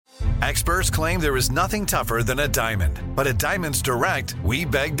Experts claim there is nothing tougher than a diamond. But at Diamonds Direct, we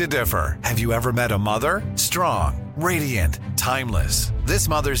beg to differ. Have you ever met a mother? Strong, radiant, timeless. This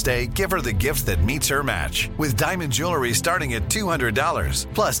Mother's Day, give her the gift that meets her match. With diamond jewelry starting at $200.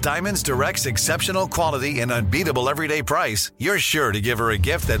 Plus Diamonds Direct's exceptional quality and unbeatable everyday price, you're sure to give her a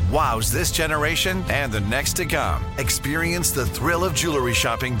gift that wows this generation and the next to come. Experience the thrill of jewelry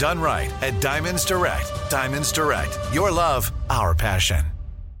shopping done right at Diamonds Direct. Diamonds Direct. Your love, our passion.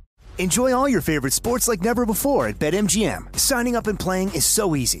 Enjoy all your favorite sports like never before at BetMGM. Signing up and playing is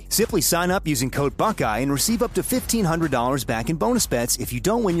so easy. Simply sign up using code Buckeye and receive up to $1,500 back in bonus bets if you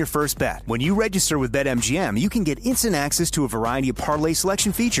don't win your first bet. When you register with BetMGM, you can get instant access to a variety of parlay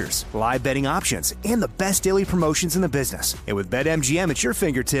selection features, live betting options, and the best daily promotions in the business. And with BetMGM at your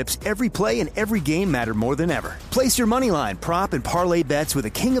fingertips, every play and every game matter more than ever. Place your moneyline, prop, and parlay bets with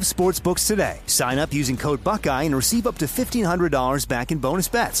the king of sportsbooks today. Sign up using code Buckeye and receive up to $1,500 back in bonus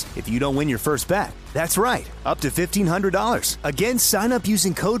bets if you don't win your first bet. That's right, up to $1,500. Again, sign up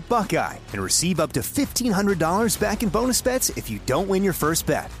using code Buckeye and receive up to $1,500 back in bonus bets if you don't win your first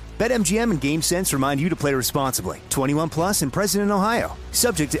bet. BetMGM and GameSense remind you to play responsibly. 21 plus and present in Ohio.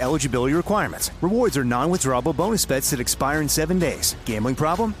 Subject to eligibility requirements. Rewards are non-withdrawable bonus bets that expire in 7 days. Gambling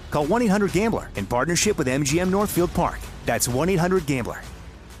problem? Call 1-800-GAMBLER in partnership with MGM Northfield Park. That's 1-800-GAMBLER.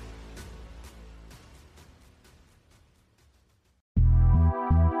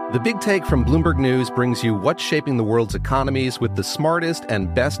 The Big Take from Bloomberg News brings you what's shaping the world's economies with the smartest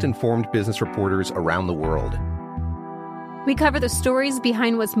and best-informed business reporters around the world. We cover the stories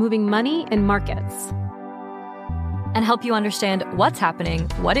behind what's moving money and markets, and help you understand what's happening,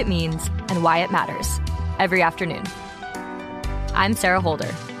 what it means, and why it matters every afternoon. I'm Sarah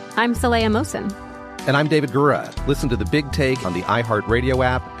Holder. I'm Saleha Mohsin. And I'm David Gura. Listen to The Big Take on the iHeartRadio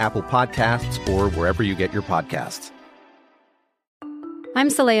app, Apple Podcasts, or wherever you get your podcasts. I'm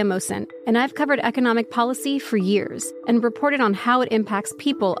Saleha Mohsin, and I've covered economic policy for years and reported on how it impacts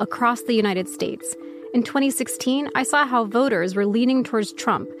people across the United States. In 2016, I saw how voters were leaning towards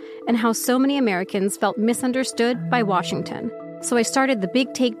Trump and how so many Americans felt misunderstood by Washington. So I started The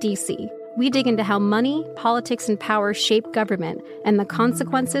Big Take DC. We dig into how money, politics, and power shape government and the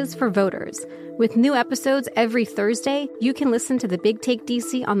consequences for voters. With new episodes every Thursday, you can listen to The Big Take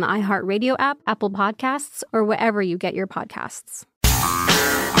DC on the iHeartRadio app, Apple Podcasts, or wherever you get your podcasts.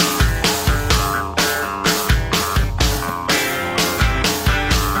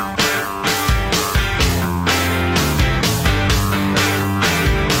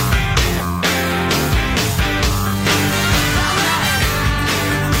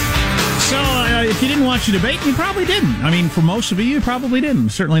 If you didn't watch the debate, you probably didn't. I mean, for most of you probably didn't.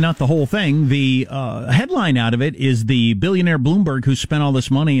 Certainly not the whole thing. The headline out of it is the billionaire Bloomberg, who spent all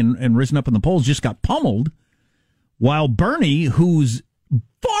this money and risen up in the polls, just got pummeled, while Bernie, who's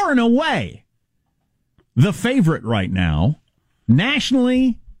far and away the favorite right now,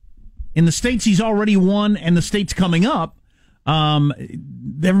 nationally, in the states he's already won and the states coming up,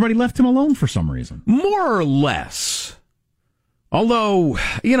 everybody left him alone for some reason. More or less. Although,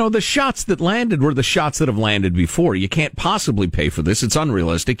 you know, the shots that landed were the shots that have landed before. You can't possibly pay for this. It's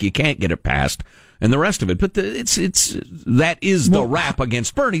unrealistic. You can't get it passed and the rest of it. But that is the rap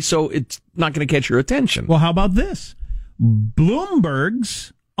against Bernie, so it's not going to catch your attention. Well, how about this?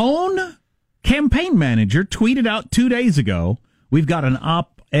 Bloomberg's own campaign manager tweeted out 2 days ago, we've got an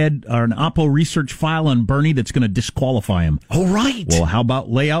op-ed or an Oppo research file on Bernie that's going to disqualify him. Oh, right. Well, how about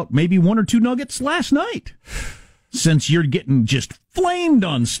lay out maybe one or two nuggets last night? Since you're getting just flamed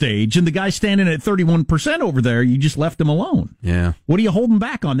on stage and the guy standing at 31% over there, you just left him alone. Yeah. What are you holding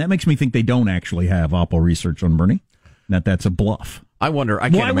back on? That makes me think they don't actually have Oppo research on Bernie. That's a bluff. I wonder.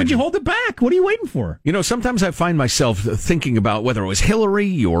 Why would you hold it back? What are you waiting for? You know, sometimes I find myself thinking about whether it was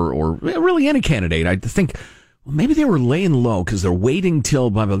Hillary or really any candidate. I think, well, maybe they were laying low because they're waiting till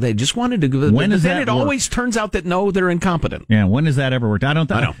blah, blah, they just wanted to. When does then that it work? always turns out that no, they're incompetent. Yeah, when does that ever work? I don't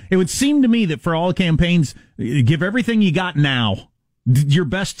know. It would seem to me that for all campaigns, give everything you got now, your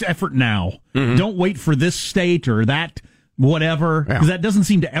best effort now. Mm-hmm. Don't wait for this state or that whatever, because that doesn't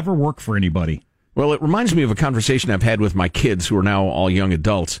seem to ever work for anybody. Well, it reminds me of a conversation I've had with my kids who are now all young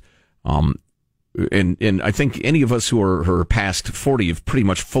adults. And I think any of us who are past 40 have pretty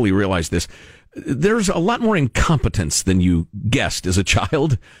much fully realized this. There's a lot more incompetence than you guessed as a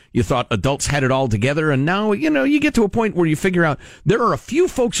child. You thought adults had it all together, and now, you know, you get to a point where you figure out there are a few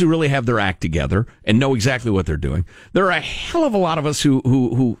folks who really have their act together and know exactly what they're doing. There are a hell of a lot of us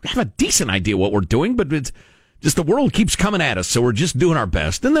who have a decent idea what we're doing, but it's just the world keeps coming at us, so we're just doing our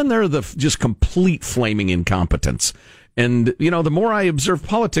best. And then there are the just complete flaming incompetence. And, you know, the more I observe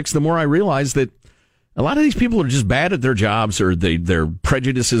politics, the more I realize that A lot of these people are just bad at their jobs, or their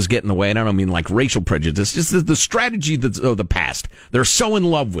prejudices get in the way. And I don't mean like racial prejudice, just the strategy of the past. They're so in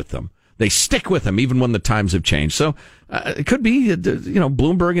love with them. They stick with them even when the times have changed. So it could be,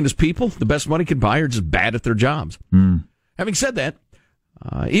 Bloomberg and his people, the best money could buy, are just bad at their jobs. Having said that,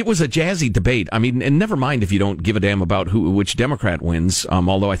 it was a jazzy debate. I mean, and never mind if you don't give a damn about which Democrat wins,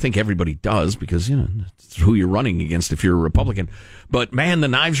 although I think everybody does, because, it's who you're running against if you're a Republican. But, man, the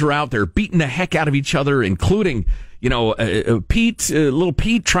knives are out there beating the heck out of each other, including, little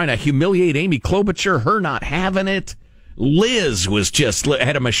Pete trying to humiliate Amy Klobuchar, her not having it. Liz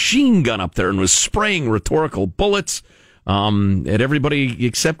had a machine gun up there and was spraying rhetorical bullets at everybody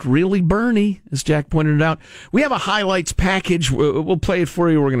except really Bernie, as Jack pointed out. We have a highlights package. We'll play it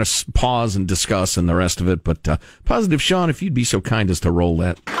for you. We're going to pause and discuss and the rest of it. But Positive Sean, if you'd be so kind as to roll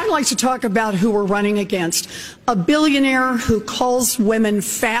that. I'd like to talk about who we're running against. A billionaire who calls women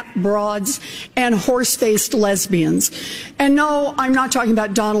fat broads and horse-faced lesbians. And no, I'm not talking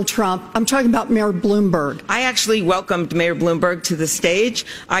about Donald Trump. I'm talking about Mayor Bloomberg. I actually welcomed Mayor Bloomberg to the stage.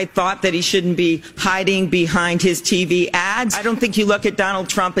 I thought that he shouldn't be hiding behind his TV ads. I don't think you look at Donald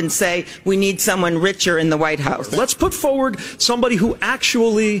Trump and say, we need someone richer in the White House. Let's put forward somebody who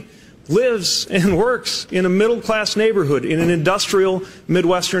actually lives and works in a middle-class neighborhood in an industrial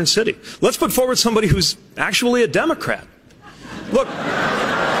Midwestern city. Let's put forward somebody who's actually a Democrat. Look.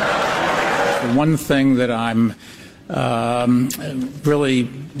 The one thing that I'm really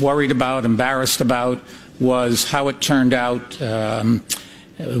worried about, embarrassed about, was how it turned out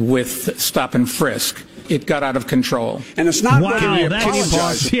with stop and frisk. It got out of control. And it's not wow,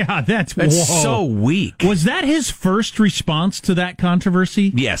 that's so weak. Was that his first response to that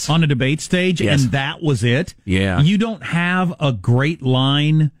controversy? Yes. On a debate stage? Yes. And that was it? Yeah. You don't have a great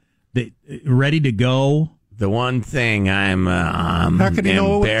line that ready to go? The one thing I'm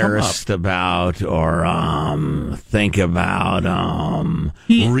embarrassed about or think about,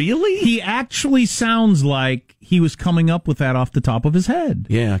 really? He actually sounds like he was coming up with that off the top of his head.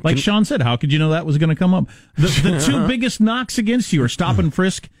 Yeah. Like Sean said, how could you know that was going to come up? The two biggest knocks against you are stop and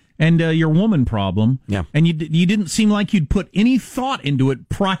frisk and your woman problem. Yeah. And you didn't seem like you'd put any thought into it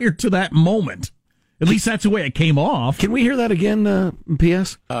prior to that moment. At least that's the way it came off. Can we hear that again,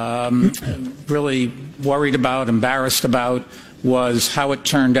 P.S.? Really worried about, embarrassed about, was how it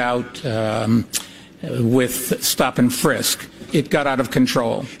turned out with stop and frisk. It got out of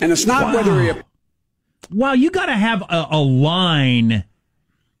control. And it's not whether he... Wow, you got to have a line.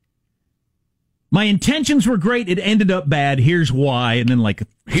 My intentions were great. It ended up bad. Here's why. And then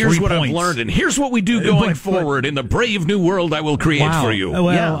here's 3 what points. I've learned, and here's what we do going forward in the brave new world I will create for you.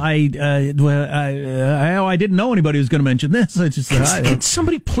 Well, I didn't know anybody was going to mention this. I just can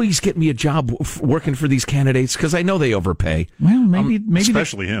somebody please get me a job working for these candidates? Because I know they overpay. Well, maybe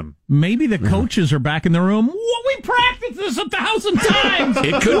especially him. Maybe the coaches are back in the room. What, we practiced this 1,000 times.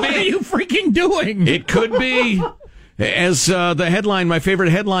 It could what be. What are you freaking doing? It could be. As the headline, my favorite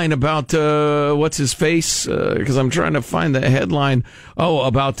headline about what's his face, because I'm trying to find the headline. Oh,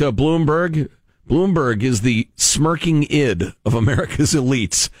 about Bloomberg. Bloomberg is the smirking id of America's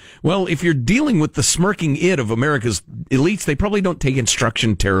elites. Well, if you're dealing with the smirking id of America's elites, they probably don't take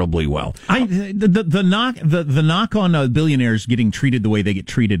instruction terribly well. The knock on billionaires getting treated the way they get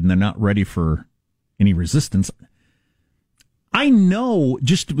treated, and they're not ready for any resistance. I know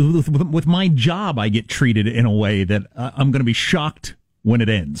just with my job, I get treated in a way that I'm going to be shocked when it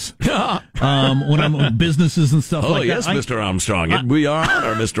ends. When I'm with businesses and stuff like that. Oh, yes, Mr. Armstrong. We are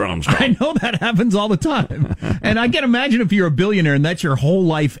honor, Mr. Armstrong. I know that happens all the time. And I can imagine if you're a billionaire and that's your whole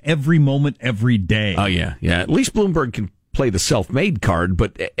life, every moment, every day. Oh, yeah. At least Bloomberg can play the self-made card,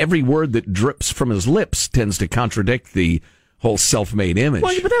 but every word that drips from his lips tends to contradict the whole self-made image.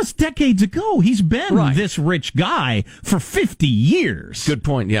 Well, but that's decades ago. He's been this rich guy for 50 years. Good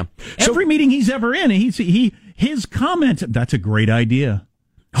point, yeah. Every meeting he's ever in, his comment, that's a great idea.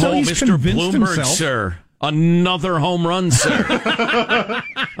 So he's Mr. Bloomberg, himself, sir. Another home run, sir.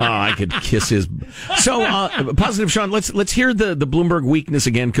 I could kiss his... So, Positive Sean, let's hear the Bloomberg weakness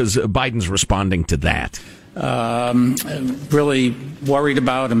again, because Biden's responding to that. Really worried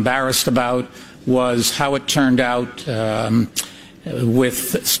about, embarrassed about, was how it turned out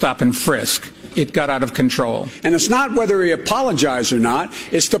with stop and frisk. It got out of control. And it's not whether he apologized or not,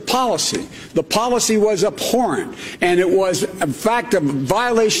 it's the policy. The policy was abhorrent, and it was, in fact, a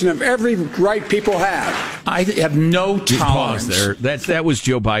violation of every right people have. I have no tolerance. Pause there. That was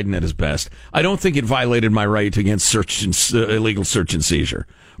Joe Biden at his best. I don't think it violated my right against illegal search and seizure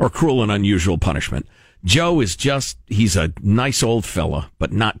or cruel and unusual punishment. Joe is he's a nice old fella,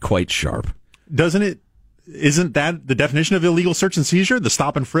 but not quite sharp. Isn't that the definition of illegal search and seizure? The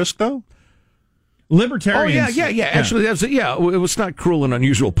stop and frisk, though? Libertarians. Oh, yeah. Actually, it was not cruel and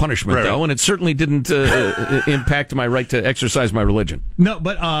unusual punishment, though, and it certainly didn't impact my right to exercise my religion. No,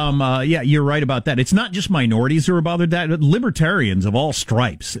 but you're right about that. It's not just minorities who are bothered that. Libertarians of all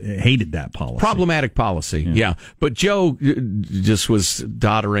stripes hated that policy. Problematic policy, yeah. But Joe just was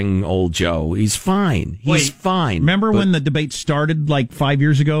doddering old Joe. He's fine. He's fine. Remember when the debate started like 5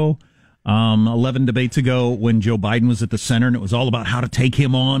 years ago? 11 debates ago when Joe Biden was at the center and it was all about how to take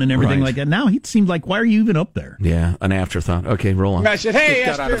him on and everything like that. Now he seemed like, why are you even up there? Yeah, an afterthought. Okay, roll on. I said, hey, it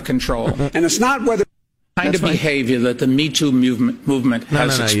got out of control. And it's not whether kind of behavior that the Me Too movement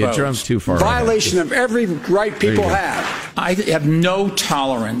has exposed. Your drum's too far. Violation of every right people have. I have no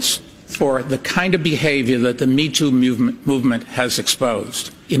tolerance for the kind of behavior that the Me Too movement has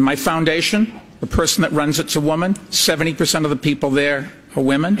exposed. In my foundation, the person that runs it's a woman. 70% of the people there are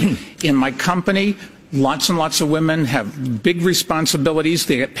women. In my company, lots and lots of women have big responsibilities.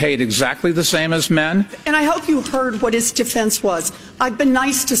 They get paid exactly the same as men. And I hope you heard what his defense was. I've been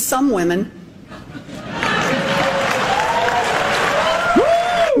nice to some women.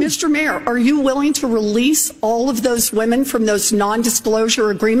 Mr. Mayor, are you willing to release all of those women from those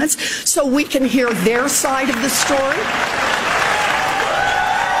non-disclosure agreements so we can hear their side of the story?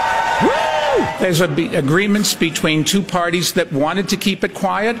 There's agreements between two parties that wanted to keep it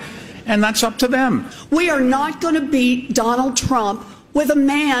quiet, and that's up to them. We are not going to beat Donald Trump with a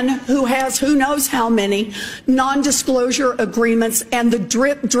man who has who knows how many non-disclosure agreements and the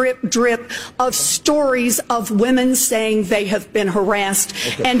drip, drip, drip of stories of women saying they have been harassed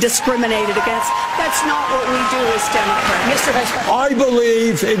and discriminated against. That's not what we do as Democrats. Mr. Vice President. I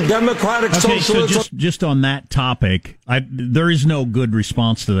believe in democratic socialism. So just on that topic, there is no good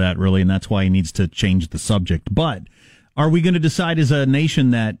response to that, really, and that's why he needs to change the subject. But are we going to decide as a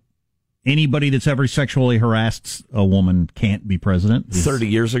nation that anybody that's ever sexually harassed a woman can't be president? 30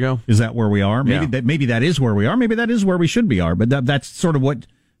 years ago? Is that where we are? Maybe that is where we are. Maybe that is where we should be. But that's sort of what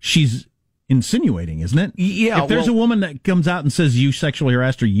she's insinuating, isn't it? Yeah. If there's a woman that comes out and says you sexually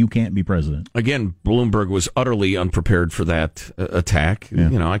harassed her, you can't be president. Again, Bloomberg was utterly unprepared for that attack.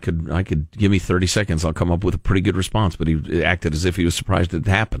 Yeah. You know, I could give me 30 seconds. I'll come up with a pretty good response, but he acted as if he was surprised it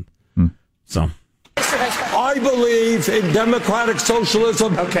happened. So. I believe in democratic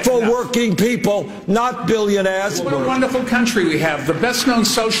socialism for working people, not billionaires. What a wonderful country we have. The best-known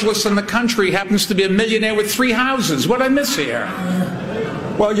socialist in the country happens to be a millionaire with 3 houses. What I miss here?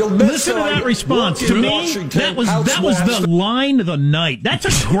 Well, you'll miss Listen to that response. To me, that was the line of the night. That's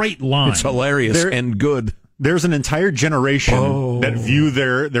a great line. It's hilarious and good. There's an entire generation that view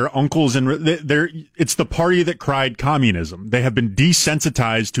their uncles and it's the party that cried communism. They have been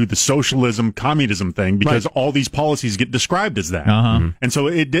desensitized to the socialism communism thing because all these policies get described as that. And so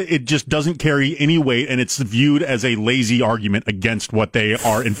it just doesn't carry any weight, and it's viewed as a lazy argument against what they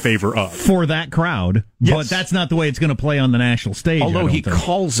are in favor of. For that crowd. Yes. But that's not the way it's going to play on the national stage. Although he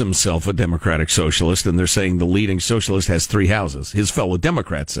calls himself a democratic socialist, and they're saying the leading socialist has 3 houses. His fellow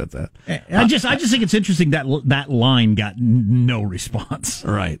Democrats said that. I just think it's interesting that line got no response.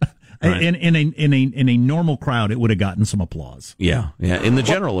 Right. In a normal crowd, it would have gotten some applause. Yeah. In the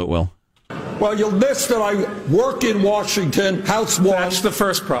general, it will. Well, you'll miss that I work in Washington, House 1. That's the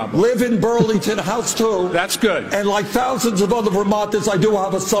first problem. Live in Burlington, House 2. That's good. And like thousands of other Vermonters, I do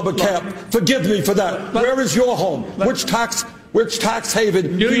have a summer camp. Forgive me for that. Where is your home? Which tax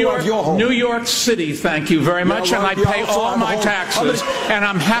haven do you have your home? New York City, thank you very much. And I pay all my taxes. And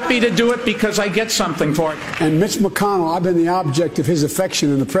I'm happy to do it because I get something for it. And Mitch McConnell, I've been the object of his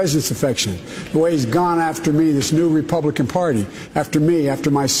affection and the president's affection. The way he's gone after me, this new Republican Party, after me,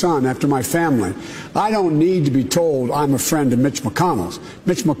 after my son, after my family. I don't need to be told I'm a friend of Mitch McConnell's.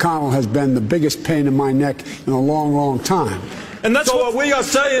 Mitch McConnell has been the biggest pain in my neck in a long, long time. And that's what we are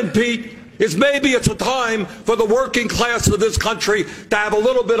saying, Pete. Is maybe it's a time for the working class of this country to have a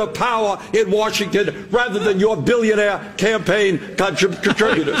little bit of power in Washington rather than your billionaire campaign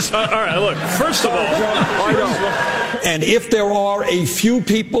contributors. All right, look, first of all, I know. And if there are a few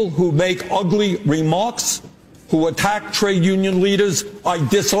people who make ugly remarks, who attack trade union leaders, I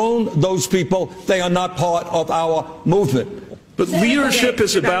disown those people. They are not part of our movement. But leadership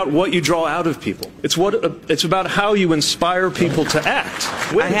is about what you draw out of people. It's about how you inspire people to act.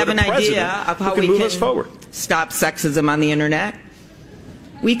 I have an idea of how we can forward. Stop sexism on the internet.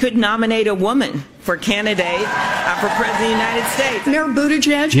 We could nominate a woman for candidate for president of the United States. Mayor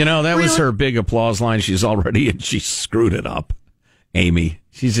Buttigieg. You know, that was her big applause line. She screwed it up. Amy,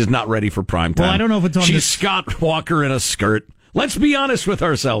 she's just not ready for prime time. Well, I don't know if it's on She's Scott Walker in a skirt. Let's be honest with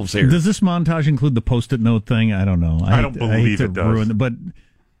ourselves here. Does this montage include the Post-it note thing? I don't know. I don't believe it does. But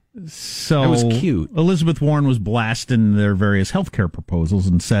So that was cute. Elizabeth Warren was blasting their various healthcare proposals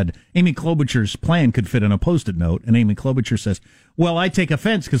and said Amy Klobuchar's plan could fit on a Post-it note. And Amy Klobuchar says, well, I take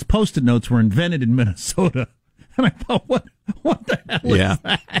offense because Post-it notes were invented in Minnesota. And I thought, what the hell is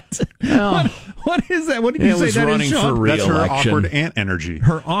that? Well, what is that? What did you say that is, Sean? That's her awkward aunt energy.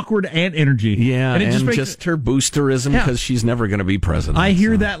 Her awkward aunt energy. Yeah, and it just her boosterism because she's never going to be president. I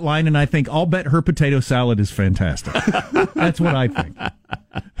hear that line and I think, I'll bet her potato salad is fantastic. That's what I think. I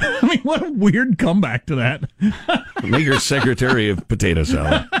mean, what a weird comeback to that. Make her secretary of potato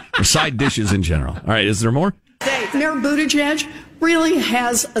salad. Or side dishes in general. All right, is there more? Mayor Buttigieg really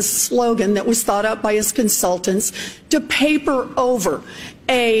has a slogan that was thought up by his consultants to paper over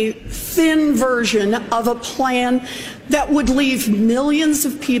a thin version of a plan that would leave millions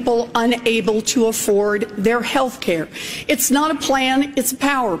of people unable to afford their health care. It's not a plan, it's a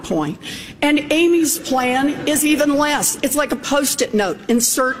PowerPoint. And Amy's plan is even less. It's like a Post-it note.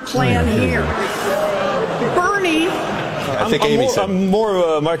 Insert plan here. Bernie... I'm more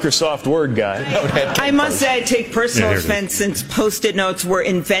of a Microsoft Word guy. I must say I take personal offense since Post-it notes were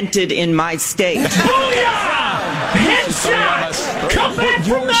invented in my state. Booyah! Headshot! Come back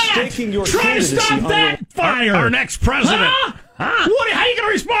from that! Try to stop that fire! Our next president. Huh? How are you going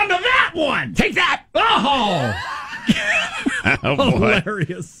to respond to that one? Take that! Oh! Oh,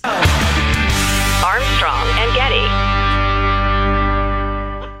 hilarious. Armstrong and Getty.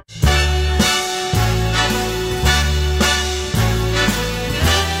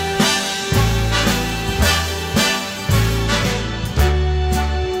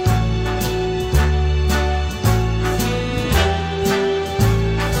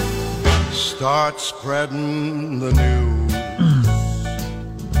 Start spreading the news.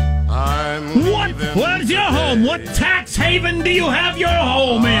 Where's your home? What tax haven do you have your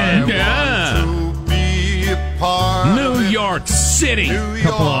home in? New York City. A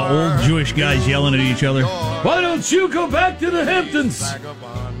couple of old Jewish guys yelling at each other. Why don't you go back to the Hamptons?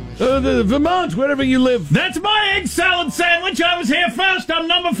 The Vermont, wherever you live. That's my egg salad sandwich. I was here first. I'm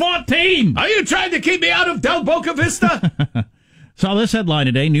number 14. Are you trying to keep me out of Del Boca Vista? Saw this headline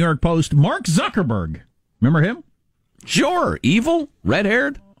today, New York Post. Mark Zuckerberg. Remember him? Sure. Evil?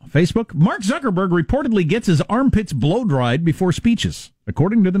 Red-haired? Facebook. Mark Zuckerberg reportedly gets his armpits blow-dried before speeches,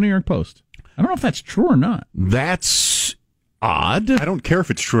 according to the New York Post. I don't know if that's true or not. That's odd. I don't care if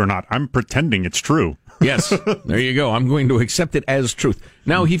it's true or not. I'm pretending it's true. Yes. There you go. I'm going to accept it as truth.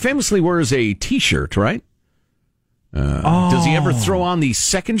 Now, he famously wears a T-shirt, right? Does he ever throw on the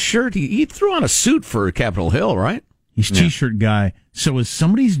second shirt? He threw on a suit for Capitol Hill, right? He's T-shirt guy. So is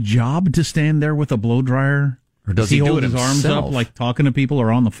somebody's job to stand there with a blow dryer? Or does he do hold it his arms himself? up like talking to people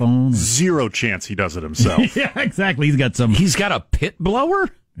or on the phone? Zero chance he does it himself. Yeah, exactly. He's got a pit blower?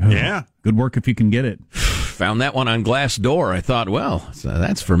 Yeah. Good work if you can get it. Found that one on Glassdoor. I thought, well,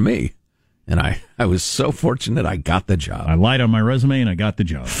 that's for me. And I was so fortunate I got the job. I lied on my resume and I got the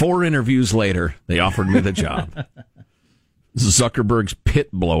job. 4 interviews later, they offered me the job. Zuckerberg's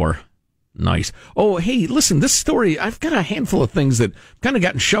pit blower. Nice. Oh, hey, listen, this story, I've got a handful of things that kind of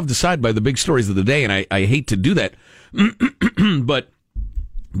gotten shoved aside by the big stories of the day, and I hate to do that. But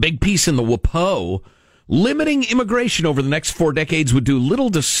big piece in the WAPO, limiting immigration over the next 4 decades would do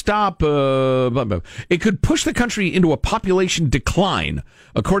little to stop. It could push the country into a population decline,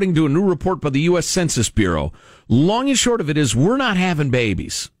 according to a new report by the U.S. Census Bureau. Long and short of it is we're not having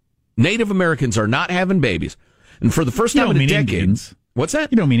babies. Native Americans are not having babies. And for the first time in a decade... Indians. What's that?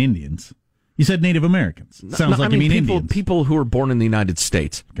 You don't mean Indians. You said Native Americans. Sounds like you mean Indians. People who were born in the United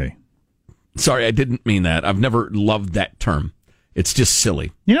States. Okay. Sorry, I didn't mean that. I've never loved that term. It's just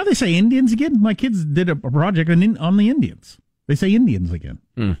silly. You know, they say Indians again. My kids did a project on the Indians. They say Indians again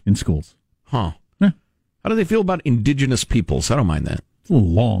in schools. Huh. Yeah. How do they feel about indigenous peoples? I don't mind that. It's a little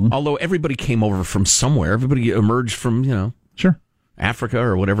long. Although everybody came over from somewhere. Everybody emerged from, Sure. Africa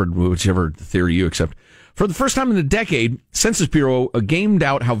or whatever, whichever theory you accept. For the first time in a decade, Census Bureau gamed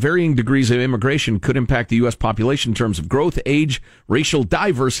out how varying degrees of immigration could impact the U.S. population in terms of growth, age, racial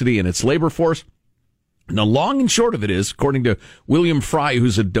diversity, and its labor force. And the long and short of it is, according to William Fry,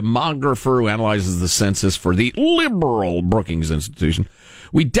 who's a demographer who analyzes the census for the liberal Brookings Institution,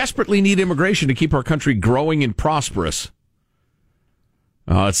 we desperately need immigration to keep our country growing and prosperous.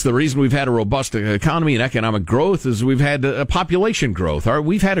 It's the reason we've had a robust economy and economic growth is we've had a population growth.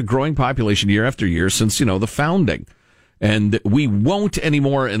 We've had a growing population year after year since, the founding. And we won't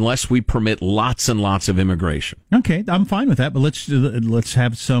anymore unless we permit lots and lots of immigration. Okay, I'm fine with that, but let's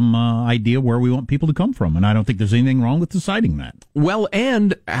have some idea where we want people to come from, and I don't think there's anything wrong with deciding that. Well,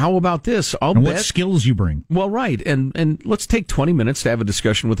 and how about this? What skills you bring. Well, right, and let's take 20 minutes to have a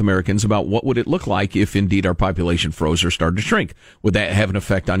discussion with Americans about what would it look like if indeed our population froze or started to shrink. Would that have an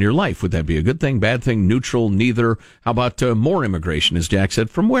effect on your life? Would that be a good thing, bad thing, neutral, neither? How about more immigration, as Jack said,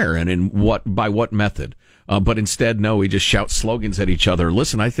 from where and by what method? But instead, no, we just shout slogans at each other.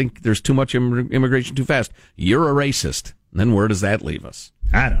 Listen, I think there's too much immigration too fast. You're a racist. And then where does that leave us?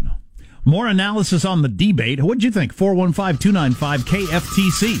 I don't know. More analysis on the debate. What'd you think?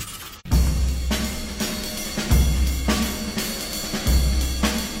 415-295-KFTC.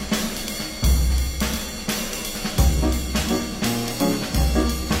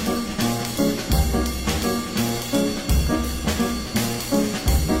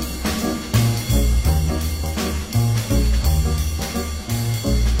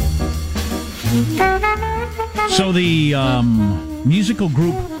 So the musical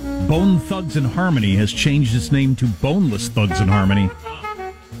group Bone Thugs and Harmony has changed its name to Boneless Thugs and Harmony,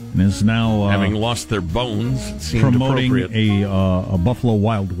 and is now having lost their bones, it seemed promoting appropriate. a Buffalo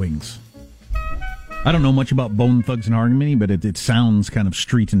Wild Wings. I don't know much about Bone Thugs and Harmony, but it sounds kind of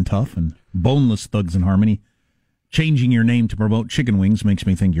street and tough. And Boneless Thugs and Harmony, changing your name to promote chicken wings makes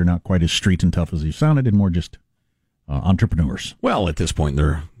me think you're not quite as street and tough as you sounded, and more just entrepreneurs. Well, at this point,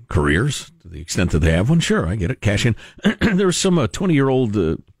 they're careers, to the extent that they have one. Sure, I get it. Cash in. There was some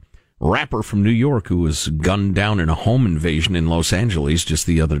 20-year-old rapper from New York who was gunned down in a home invasion in Los Angeles just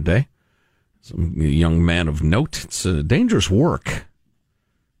the other day. Some young man of note. It's dangerous work,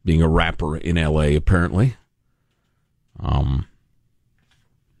 being a rapper in L.A., apparently.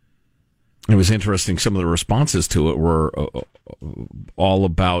 It was interesting. Some of the responses to it were all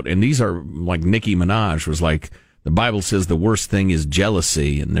about, and these are like Nicki Minaj was like, the Bible says the worst thing is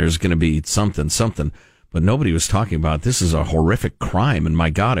jealousy, and there's going to be something. But nobody was talking about this is a horrific crime, and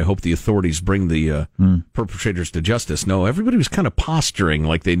my God, I hope the authorities bring the perpetrators to justice. No, everybody was kind of posturing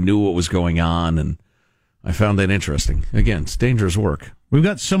like they knew what was going on, and I found that interesting. Again, it's dangerous work. We've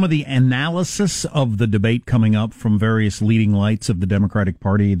got some of the analysis of the debate coming up from various leading lights of the Democratic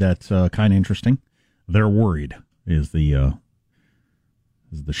Party that's kind of interesting. They're worried is the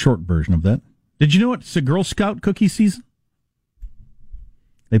short version of that. Did you know it's a Girl Scout cookie season?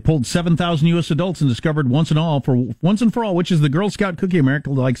 They polled 7,000 U.S. adults and discovered once and for all, which is the Girl Scout cookie America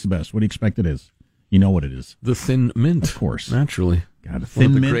likes the best. What do you expect it is? You know what it is. The Thin Mint. Of course. Naturally. God, one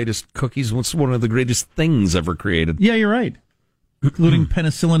of the greatest cookies. What's one of the greatest things ever created? Yeah, you're right. Including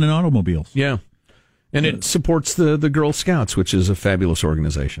penicillin and automobiles. Yeah. And it supports the Girl Scouts, which is a fabulous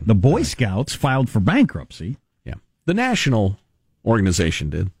organization. The Boy Scouts filed for bankruptcy. Yeah. The national organization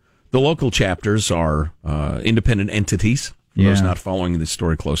did. The local chapters are independent entities, for those not following this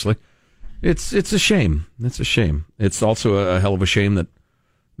story closely. It's a shame. It's a shame. It's also a hell of a shame that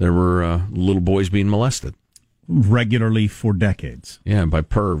there were little boys being molested. Regularly for decades. Yeah, by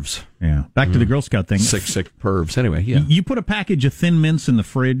pervs. Yeah. Back to the Girl Scout thing. Sick pervs. Anyway, yeah. You put a package of Thin Mints in the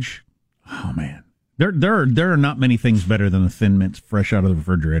fridge. Oh, man. There are not many things better than a Thin Mint fresh out of the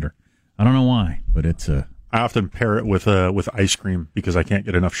refrigerator. I don't know why, but it's I often pair it with ice cream because I can't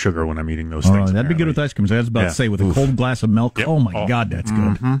get enough sugar when I'm eating those things. That'd be good with ice cream. I was about to say, with a cold glass of milk. Yep. Oh, my God, that's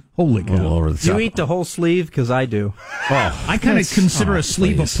good. Holy cow. You eat the whole sleeve? Because I do. Oh, I kind of consider a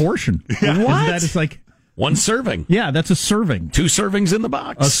sleeve a portion. Yeah. What? That is like one serving. Yeah, that's a serving. 2 servings in the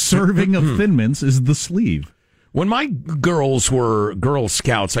box. A serving of Thin Mints is the sleeve. When my girls were Girl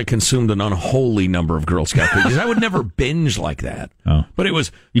Scouts, I consumed an unholy number of Girl Scout cookies. I would never binge like that. Oh. But it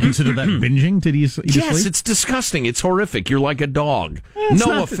was... You consider that binging? Did you eat Yes, sleep? It's disgusting. It's horrific. You're like a dog.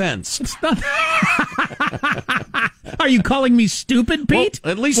 No offense. It's not... Are you calling me stupid, Pete?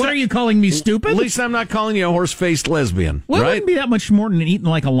 Well, at least what are you calling me stupid? At least I'm not calling you a horse-faced lesbian, well, right? It wouldn't be that much more than eating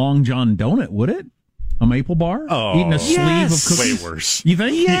like a Long John donut, would it? A maple bar? Oh, eating a sleeve of cookies? Way worse. You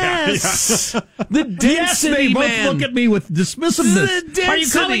think? Yes. Yeah. The density, yes, they both man. look at me with dismissiveness. The density. Are you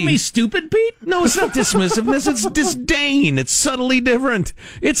calling me stupid, Pete? No, it's not dismissiveness. It's disdain. It's subtly different.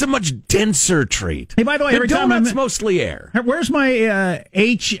 It's a much denser treat. Hey, by the way, every time I'm mostly air. Where's my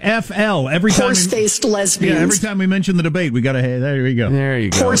HFL? Every time horse-faced lesbians. Yeah, every time we mention the debate, we got to. Hey, there you go. There you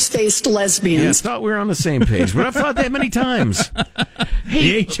go. Horse-faced lesbians. Yeah, I thought we were on the same page, but I've thought that many times.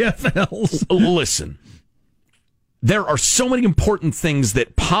 Hey, the HFLs. Listen. There are so many important things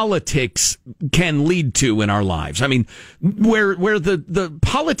that politics can lead to in our lives. I mean, where the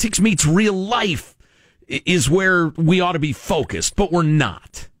politics meets real life is where we ought to be focused, but we're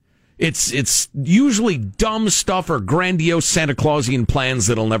not. It's usually dumb stuff or grandiose Santa Clausian plans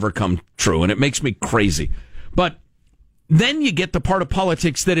that'll never come true, and it makes me crazy. But Then you get the part of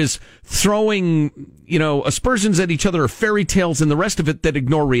politics that is throwing, aspersions at each other, or fairy tales and the rest of it that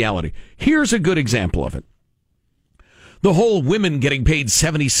ignore reality. Here's a good example of it. The whole women getting paid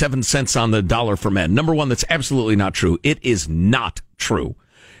 77 cents on the dollar for men. Number one, that's absolutely not true. It is not true.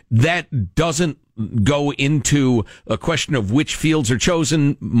 That doesn't go into a question of which fields are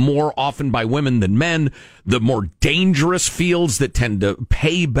chosen more often by women than men, the more dangerous fields that tend to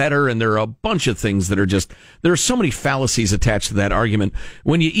pay better, and there are a bunch of things that are there are so many fallacies attached to that argument.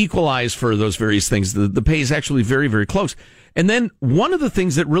 When you equalize for those various things, the pay is actually very, very close. And then one of the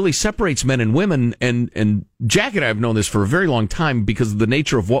things that really separates men and women, and Jack and I have known this for a very long time because of the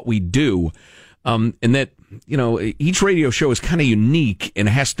nature of what we do, and that, each radio show is kind of unique and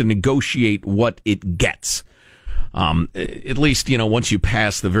has to negotiate what it gets. At least, once you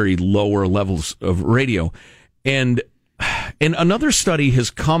pass the very lower levels of radio. And another study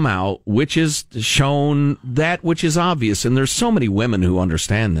has come out which has shown that which is obvious, and there's so many women who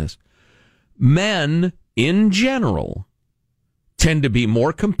understand this. Men, in general, tend to be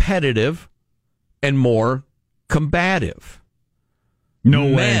more competitive and more combative. No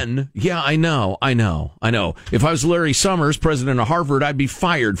Men, way. Yeah, I know. If I was Larry Summers, president of Harvard, I'd be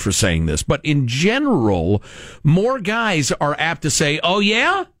fired for saying this. But in general, more guys are apt to say, oh,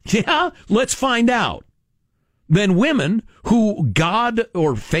 yeah? Yeah? Let's find out. Than women who God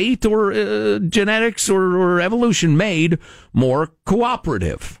or fate or genetics or evolution made more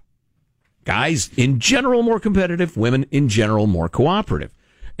cooperative. Guys, in general, more competitive. Women, in general, more cooperative.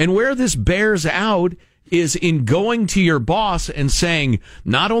 And where this bears out is in going to your boss and saying,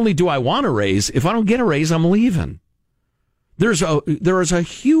 not only do I want a raise, if I don't get a raise, I'm leaving. There is a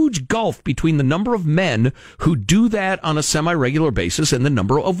huge gulf between the number of men who do that on a semi-regular basis and the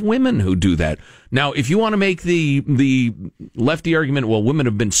number of women who do that. Now, if you want to make the lefty argument, well, women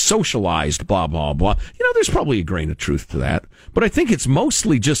have been socialized, blah, blah, blah, there's probably a grain of truth to that. But I think it's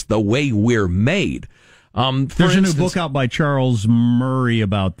mostly just the way we're made. There's a new book out by Charles Murray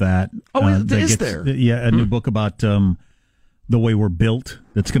about that. Oh, is there? Yeah, a new book about the way we're built.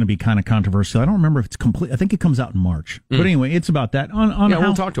 That's going to be kind of controversial. I don't remember if it's complete. I think it comes out in March. But anyway, it's about that.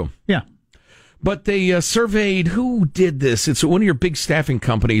 We'll talk to him. Yeah. But they surveyed, who did this? It's one of your big staffing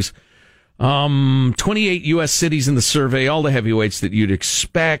companies. 28 U.S. cities in the survey, all the heavyweights that you'd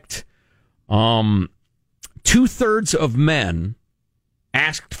expect. 2/3 of men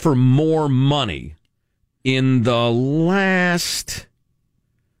asked for more money in the last,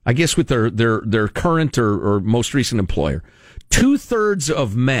 I guess, with their current or most recent employer. 2/3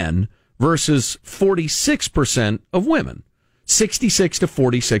 of men versus 46% of women. 66 to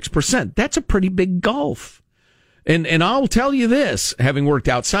 46%. That's a pretty big gulf. And I'll tell you this, having worked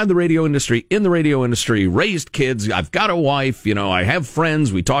outside the radio industry, in the radio industry, raised kids, I've got a wife, I have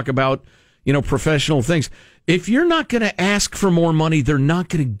friends, we talk about, professional things. If you're not going to ask for more money, they're not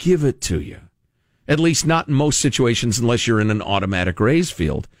going to give it to you. At least not in most situations, unless you're in an automatic raise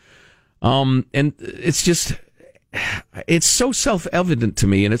field. And it's just, it's so self-evident to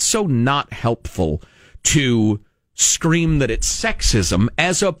me, and it's so not helpful to scream that it's sexism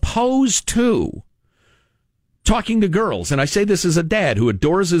as opposed to talking to girls. And I say this as a dad who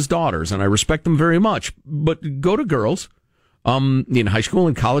adores his daughters, and I respect them very much. But go to girls, in high school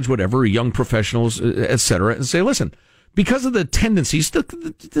and college, whatever, young professionals, etc., and say, listen, because of the tendencies,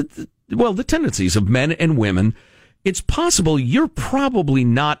 the tendencies of men and women, it's possible you're probably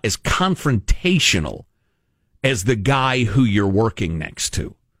not as confrontational as the guy who you're working next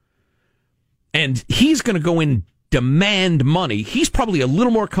to. And he's going to go in, demand money. He's probably a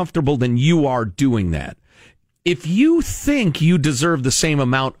little more comfortable than you are doing that. If you think you deserve the same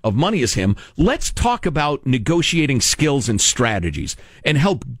amount of money as him, let's talk about negotiating skills and strategies and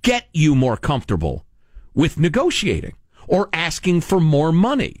help get you more comfortable with negotiating or asking for more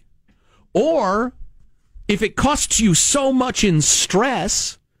money. Or if it costs you so much in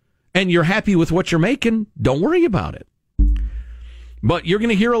stress and you're happy with what you're making, don't worry about it. But you're going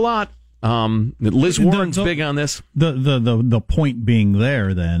to hear a lot. Liz Warren's big on this. The point being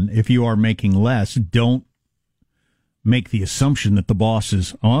there, then, if you are making less, don't make the assumption that the boss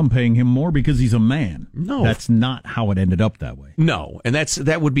is, I'm paying him more because he's a man. No. That's not how it ended up that way. No, and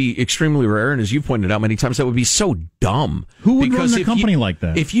that would be extremely rare, and as you pointed out many times, that would be so dumb. Who would run their company like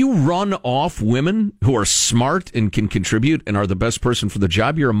that? If you run off women who are smart and can contribute and are the best person for the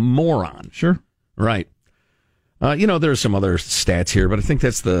job, you're a moron. Sure. Right. There are some other stats here, but I think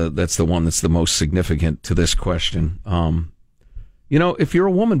that's the one that's the most significant to this question. If you're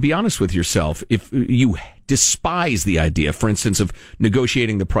a woman, be honest with yourself. If you despise the idea, for instance, of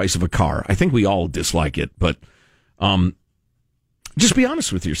negotiating the price of a car, I think we all dislike it, but Just be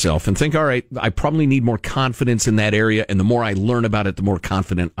honest with yourself and think, all right, I probably need more confidence in that area, and the more I learn about it, the more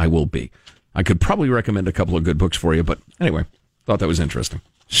confident I will be. I could probably recommend a couple of good books for you, but anyway, thought that was interesting.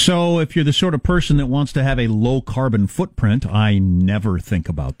 So if you're the sort of person that wants to have a low carbon footprint, I never think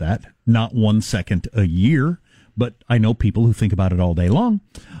about that. Not 1 second a year, but I know people who think about it all day long.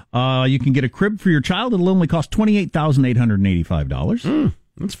 You can get a crib for your child. It'll only cost $28,885.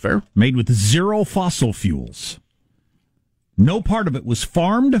 That's fair. Made with zero fossil fuels. No part of it was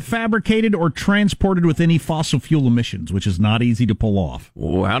farmed, fabricated, or transported with any fossil fuel emissions, which is not easy to pull off.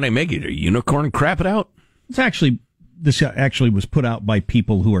 Well, how'd they make it? A unicorn crap it out? This actually was put out by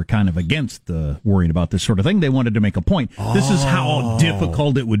people who are kind of against worrying about this sort of thing. They wanted to make a point. Oh. This is how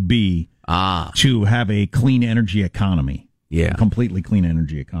difficult it would be to have a clean energy economy. Yeah. A completely clean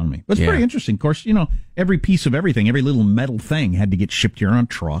energy economy. But it's pretty interesting. Of course, every piece of everything, every little metal thing had to get shipped here on a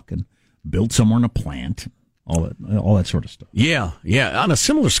truck and built somewhere in a plant. All that sort of stuff. Yeah. On a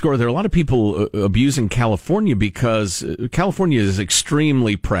similar score, there are a lot of people abusing California because California is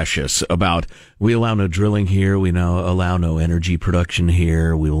extremely precious about, we allow no drilling here, we now allow no energy production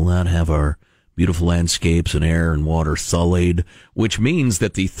here, we will not have our beautiful landscapes and air and water sullied, which means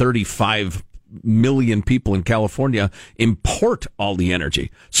that the 35 million people in California import all the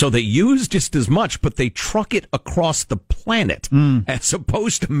energy. So they use just as much, but they truck it across the planet as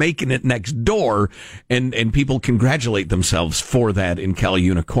opposed to making it next door. And people congratulate themselves for that in Cal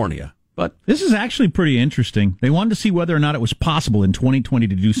Unicornia. But this is actually pretty interesting. They wanted to see whether or not it was possible in 2020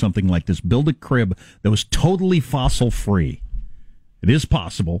 to do something like this, build a crib that was totally fossil free. It is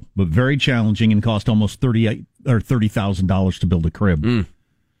possible, but very challenging and cost almost $30,000 to build a crib.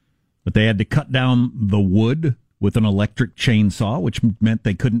 But they had to cut down the wood with an electric chainsaw, which meant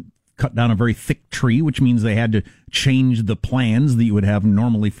they couldn't cut down a very thick tree, which means they had to change the plans that you would have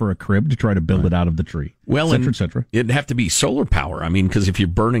normally for a crib to try to build it out of the tree. Well, et cetera. It'd have to be solar power. I mean, because if you're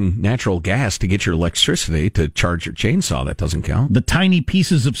burning natural gas to get your electricity to charge your chainsaw, that doesn't count. The tiny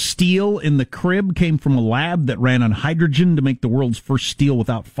pieces of steel in the crib came from a lab that ran on hydrogen to make the world's first steel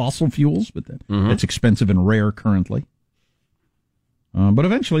without fossil fuels, but that's expensive and rare currently. But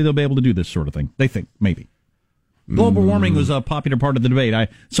eventually they'll be able to do this sort of thing. They think, maybe. Global warming was a popular part of the debate. I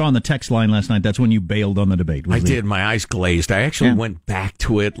saw on the text line last night, that's when you bailed on the debate. I did. My eyes glazed. I actually went back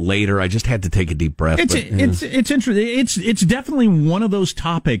to it later. I just had to take a deep breath. It's interesting. It's definitely one of those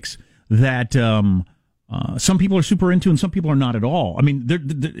topics that some people are super into and some people are not at all. I mean,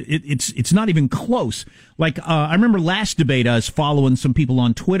 it's not even close. Like, I remember last debate, I was following some people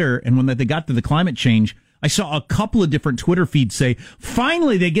on Twitter, and when they got to the climate change, I saw a couple of different Twitter feeds say,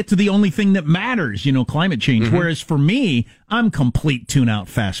 finally they get to the only thing that matters, climate change. Whereas for me, I'm complete tune out,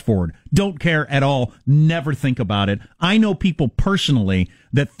 fast forward. Don't care at all. Never think about it. I know people personally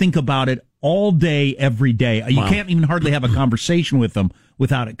that think about it all day, every day. You can't even hardly have a conversation with them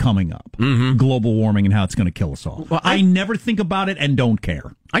without it coming up. Global warming and how it's going to kill us all. Well, I never think about it and don't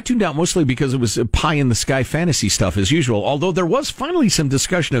care. I tuned out mostly because it was pie in the sky fantasy stuff as usual. Although there was finally some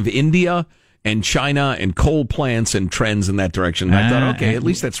discussion of India and China and coal plants and trends in that direction. I thought, okay, at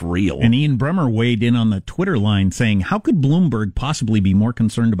least that's real. And Ian Bremmer weighed in on the Twitter line saying, how could Bloomberg possibly be more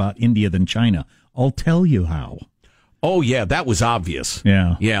concerned about India than China? I'll tell you how. Oh, yeah, that was obvious.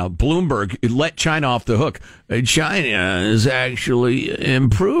 Yeah. Yeah, Bloomberg let China off the hook. China is actually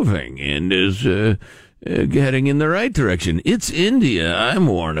improving and is heading in the right direction. It's India I'm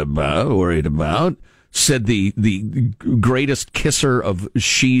worried about. Said the greatest kisser of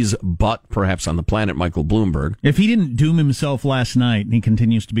Xi's butt, perhaps on the planet, Michael Bloomberg. If he didn't doom himself last night, and he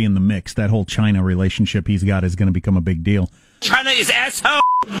continues to be in the mix, that whole China relationship he's got is going to become a big deal. China is asshole!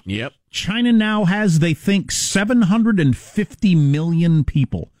 Yep. China now has, they think, 750 million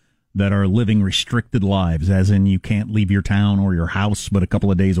people that are living restricted lives, as in you can't leave your town or your house but a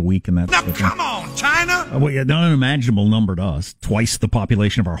couple of days a week. And that's now, come on, China! Well, yeah, not an unimaginable number to us. Twice the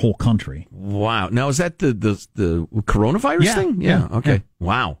population of our whole country. Wow. Now, is that the coronavirus thing? Yeah. Okay. Yeah.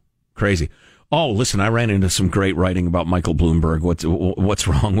 Wow. Crazy. Oh, listen, I ran into some great writing about Michael Bloomberg, what's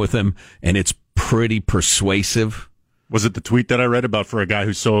wrong with him, and it's pretty persuasive. Was it the tweet that I read about for a guy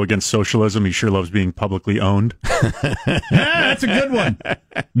who's so against socialism, he sure loves being publicly owned? That's a good one.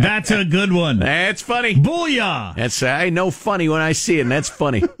 That's a good one. That's funny. Booyah! That's I know funny when I see it, and that's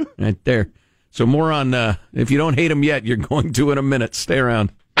funny right there. So more on, if you don't hate him yet, you're going to in a minute. Stay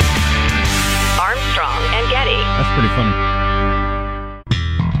around. Armstrong and Getty. That's pretty funny.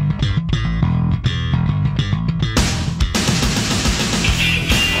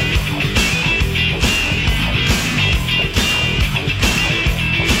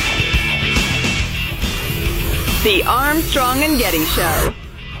 The Armstrong and Getty Show.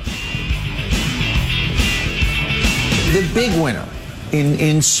 The big winner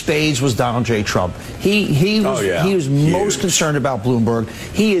in spades was Donald J. Trump. He was most concerned about Bloomberg.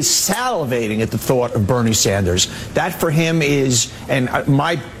 He is salivating at the thought of Bernie Sanders. That for him is, and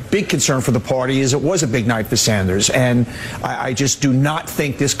my big concern for the party is it was a big night for Sanders, and I just do not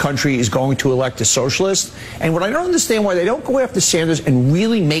think this country is going to elect a socialist. And what I don't understand why they don't go after Sanders and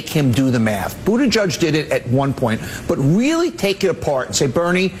really make him do the math. Buttigieg did it at one point, but really take it apart and say,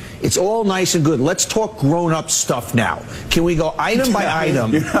 Bernie, it's all nice and good. Let's talk grown-up stuff now. Can we go item by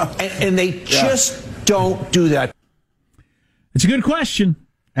item? And they just don't do that. It's a good question.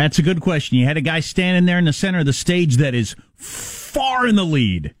 That's a good question. You had a guy standing there in the center of the stage that is far in the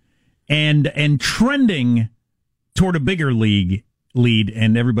lead and trending toward a bigger lead,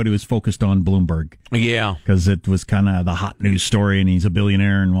 and everybody was focused on Bloomberg. Yeah. Because it was kind of the hot news story, and he's a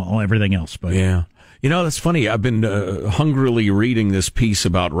billionaire and everything else. But yeah. You know, that's funny. I've been hungrily reading this piece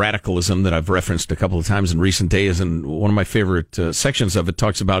about radicalism that I've referenced a couple of times in recent days, and one of my favorite sections of it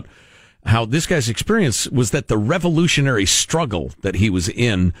talks about how this guy's experience was that the revolutionary struggle that he was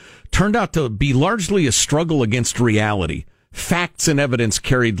in turned out to be largely a struggle against reality. Facts and evidence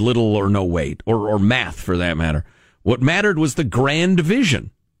carried little or no weight, or math for that matter. What mattered was the grand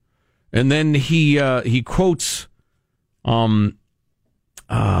vision. And then he quotes, who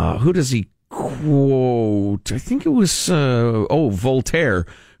does he quote? I think it was, Voltaire,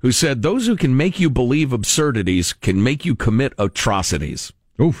 who said, "Those who can make you believe absurdities can make you commit atrocities."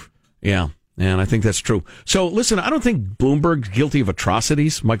 Oof. Yeah, and I think that's true. So, listen, I don't think Bloomberg's guilty of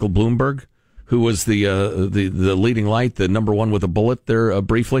atrocities. Michael Bloomberg, who was the leading light, the number one with a bullet there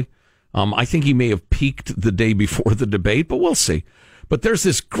briefly. I think he may have peaked the day before the debate, but we'll see. But there's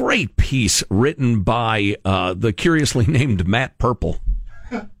this great piece written by the curiously named Matt Purple.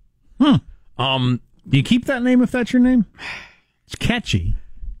 Do you keep that name if that's your name? It's catchy.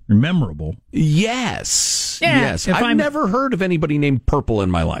 Memorable. Yes. Yeah, yes. I've never heard of anybody named Purple in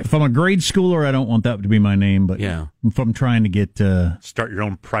my life. If I'm a grade schooler, I don't want that to be my name, but yeah. If I'm trying to get... Start your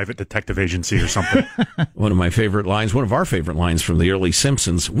own private detective agency or something. One of my favorite lines, one of our favorite lines from the early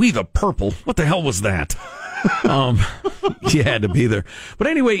Simpsons, "We the Purple." What the hell was that? You had to be there. But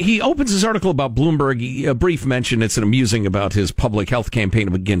anyway, he opens his article about Bloomberg. A brief mention, it's an amusing about his public health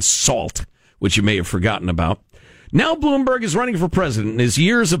campaign against salt, which you may have forgotten about. Now Bloomberg is running for president, and his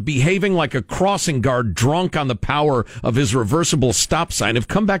years of behaving like a crossing guard drunk on the power of his reversible stop sign have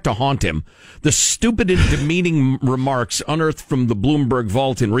come back to haunt him. The stupid and demeaning remarks unearthed from the Bloomberg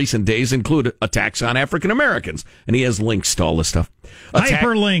vault in recent days include attacks on African Americans, and he has links to all this stuff.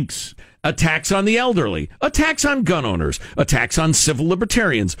 Hyperlinks. Attacks on the elderly, attacks on gun owners, attacks on civil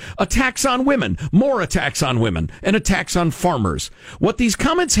libertarians, attacks on women, more attacks on women, and attacks on farmers. What these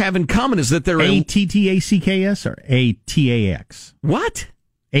comments have in common is that they're... ATTACKS or ATAX? What?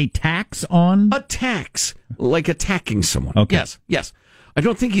 A tax on? Attacks. Like attacking someone. Okay. Yes. I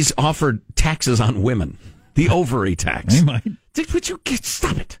don't think he's offered taxes on women. The ovary tax. He might. Would you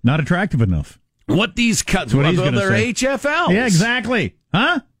stop it? Not attractive enough. What these cuts... What he's going to say. HFLs. Yeah, exactly.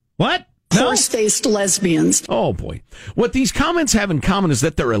 Huh? What? Horse-faced lesbians. Oh, boy. What these comments have in common is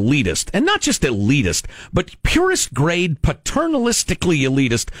that they're elitist. And not just elitist, but purest grade, paternalistically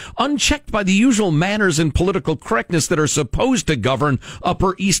elitist, unchecked by the usual manners and political correctness that are supposed to govern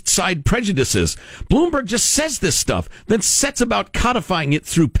Upper East Side prejudices. Bloomberg just says this stuff, then sets about codifying it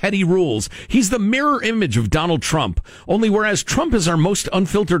through petty rules. He's the mirror image of Donald Trump. Only whereas Trump is our most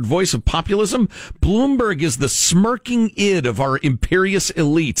unfiltered voice of populism, Bloomberg is the smirking id of our imperious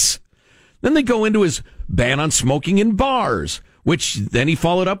elites. Then they go into his ban on smoking in bars, which then he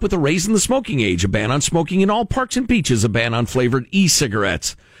followed up with a raise in the smoking age, a ban on smoking in all parks and beaches, a ban on flavored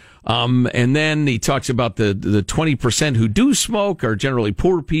e-cigarettes. And then he talks about the 20% who do smoke are generally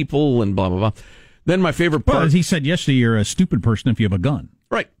poor people and blah, blah, blah. Then my favorite part. Well, as he said yesterday, you're a stupid person if you have a gun.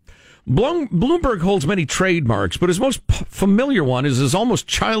 Right. Bloomberg holds many trademarks, but his most familiar one is his almost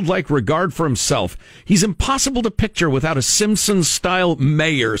childlike regard for himself. He's impossible to picture without a Simpsons-style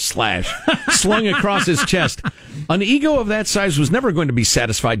mayor slash slung across his chest. An ego of that size was never going to be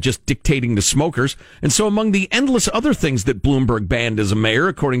satisfied just dictating to smokers, and so among the endless other things that Bloomberg banned as a mayor,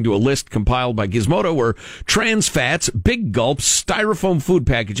 according to a list compiled by Gizmodo, were trans fats, big gulps, styrofoam food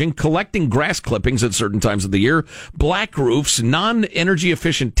packaging, collecting grass clippings at certain times of the year, black roofs, non-energy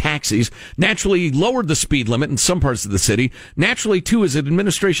efficient taxis. Naturally, he lowered the speed limit in some parts of the city. Naturally, too, his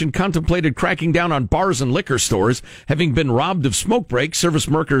administration contemplated cracking down on bars and liquor stores. Having been robbed of smoke breaks, service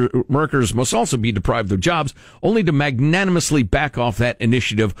workers must also be deprived of jobs, only to magnanimously back off that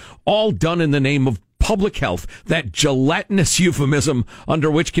initiative, all done in the name of public health, that gelatinous euphemism under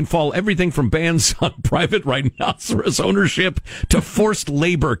which can fall everything from bans on private rhinoceros ownership to forced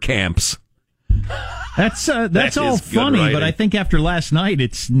labor camps. That's That all is good funny, writing. but I think after last night,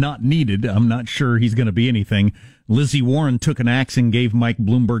 it's not needed. I'm not sure he's going to be anything. Lizzie Warren took an axe and gave Mike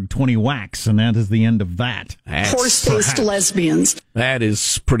Bloomberg 20 whacks, and that is the end of that. Horse-faced lesbians. That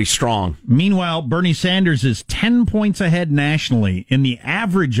is pretty strong. Meanwhile, Bernie Sanders is 10 points ahead nationally. In the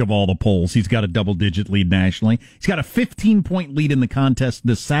average of all the polls, he's got a double-digit lead nationally. He's got a 15-point lead in the contest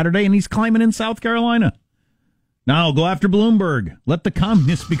this Saturday, and he's climbing in South Carolina. Now, go after Bloomberg. Let the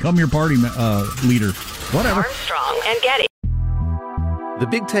communists become your party leader. Whatever. Armstrong and Getty. The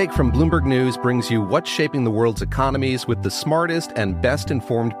Big Take from Bloomberg News brings you what's shaping the world's economies with the smartest and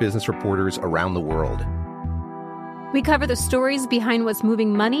best-informed business reporters around the world. We cover the stories behind what's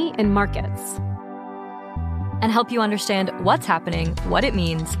moving money and markets. And help you understand what's happening, what it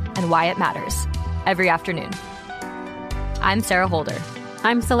means, and why it matters. Every afternoon. I'm Sarah Holder.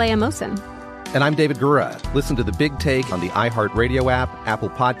 I'm Saleha Mohsin. And I'm David Gura. Listen to The Big Take on the iHeartRadio app, Apple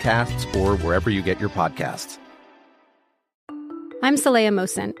Podcasts, or wherever you get your podcasts. I'm Saleha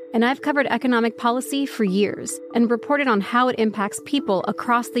Mohsin, and I've covered economic policy for years and reported on how it impacts people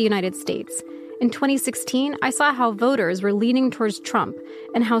across the United States. In 2016, I saw how voters were leaning towards Trump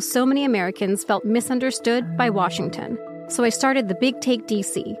and how so many Americans felt misunderstood by Washington. So I started The Big Take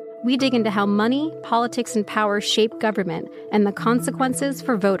DC. We dig into how money, politics, and power shape government and the consequences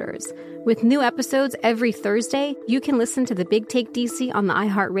for voters. With new episodes every Thursday, you can listen to The Big Take DC on the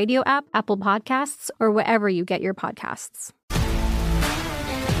iHeartRadio app, Apple Podcasts, or wherever you get your podcasts.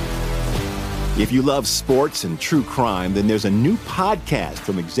 If you love sports and true crime, then there's a new podcast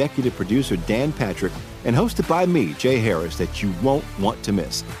from executive producer Dan Patrick and hosted by me, Jay Harris, that you won't want to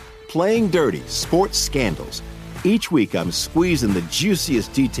miss. Playing Dirty: Sports Scandals. Each week, I'm squeezing the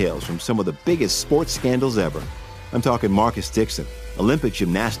juiciest details from some of the biggest sports scandals ever. I'm talking Marcus Dixon, Olympic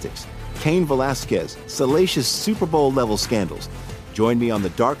gymnastics, Cain Velasquez, salacious Super Bowl-level scandals. Join me on the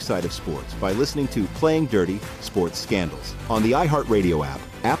dark side of sports by listening to Playing Dirty: Sports Scandals on the iHeartRadio app,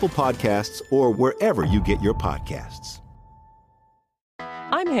 Apple Podcasts, or wherever you get your podcasts.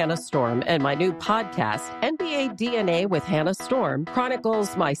 I'm Hannah Storm, and my new podcast, NBA DNA with Hannah Storm,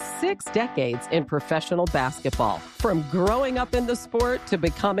 chronicles my 6 decades in professional basketball. From growing up in the sport to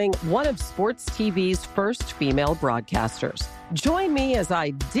becoming one of sports TV's first female broadcasters. Join me as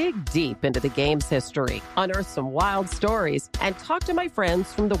I dig deep into the game's history, unearth some wild stories, and talk to my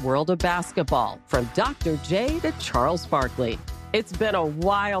friends from the world of basketball, from Dr. J to Charles Barkley. It's been a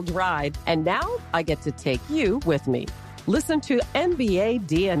wild ride, and now I get to take you with me. Listen to NBA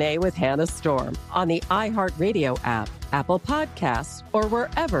DNA with Hannah Storm on the iHeartRadio app, Apple Podcasts, or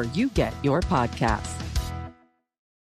wherever you get your podcasts.